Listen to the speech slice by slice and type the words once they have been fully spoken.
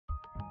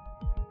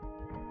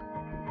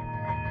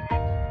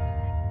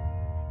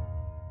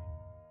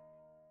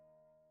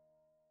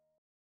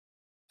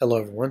Hello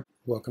everyone,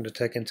 welcome to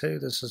Tech in 2.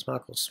 This is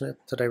Michael Smith.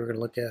 Today we're going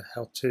to look at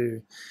how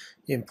to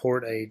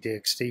import a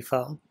DXD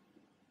file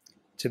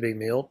to be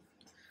milled.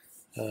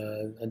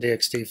 A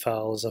DXD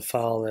file is a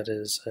file that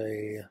is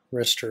a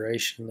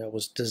restoration that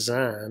was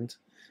designed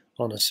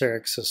on a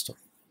Xerox system.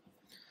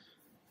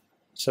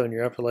 So in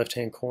your upper left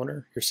hand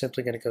corner, you're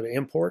simply going to go to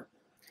import.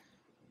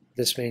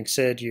 This being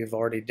said, you've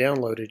already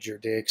downloaded your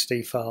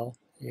DXD file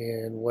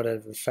in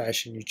whatever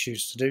fashion you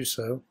choose to do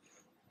so.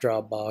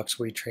 Dropbox,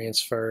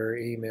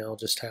 WeTransfer, email,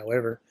 just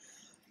however.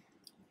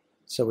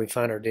 So we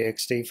find our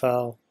DXD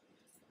file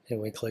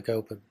and we click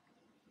open.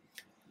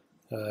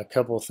 A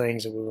couple of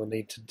things that we will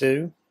need to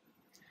do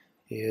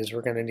is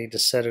we're going to need to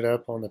set it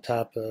up on the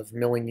type of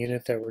milling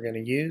unit that we're going to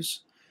use.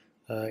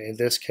 In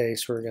this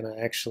case, we're going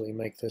to actually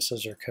make this a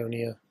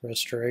zirconia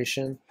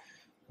restoration.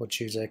 We'll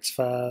choose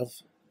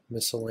X5,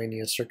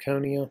 miscellaneous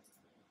zirconia,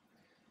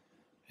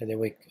 and then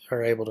we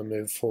are able to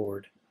move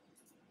forward.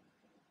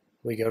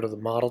 We go to the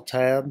Model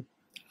tab.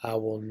 I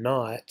will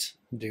not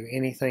do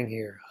anything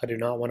here. I do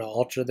not want to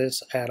alter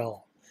this at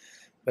all.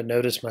 But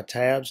notice my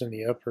tabs in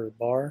the upper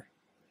bar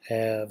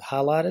have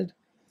highlighted.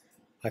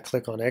 I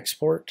click on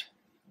Export,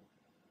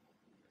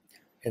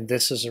 and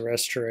this is a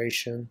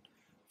restoration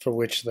for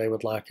which they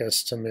would like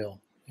us to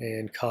mill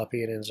and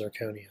copy it in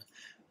zirconia.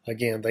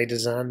 Again, they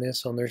designed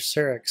this on their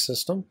Xerox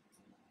system.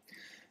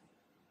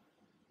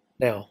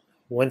 Now,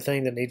 one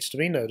thing that needs to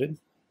be noted,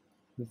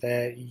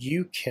 that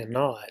you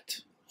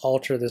cannot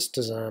alter this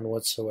design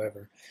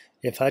whatsoever.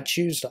 If I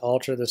choose to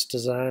alter this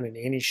design in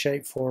any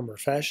shape, form, or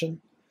fashion,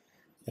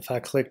 if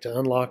I click to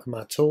unlock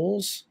my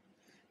tools,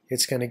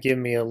 it's going to give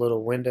me a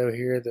little window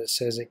here that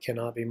says it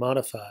cannot be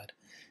modified.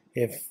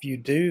 If you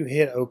do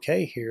hit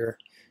OK here,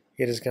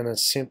 it is going to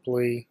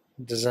simply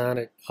design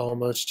it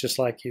almost just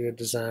like you had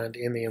designed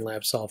in the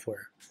inLab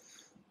software.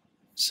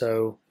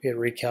 So it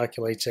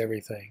recalculates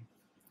everything.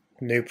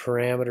 New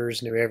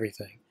parameters, new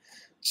everything.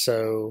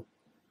 So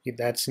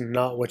that's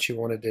not what you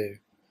want to do.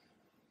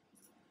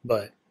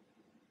 But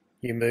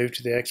you move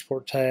to the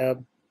Export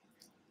tab.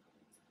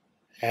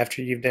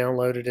 After you've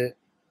downloaded it,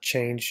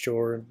 changed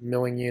your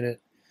milling unit,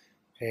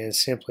 and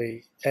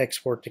simply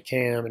export to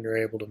CAM, and you're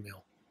able to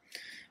mill.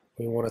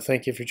 We want to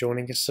thank you for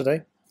joining us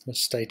today.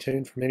 Stay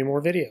tuned for many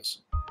more videos.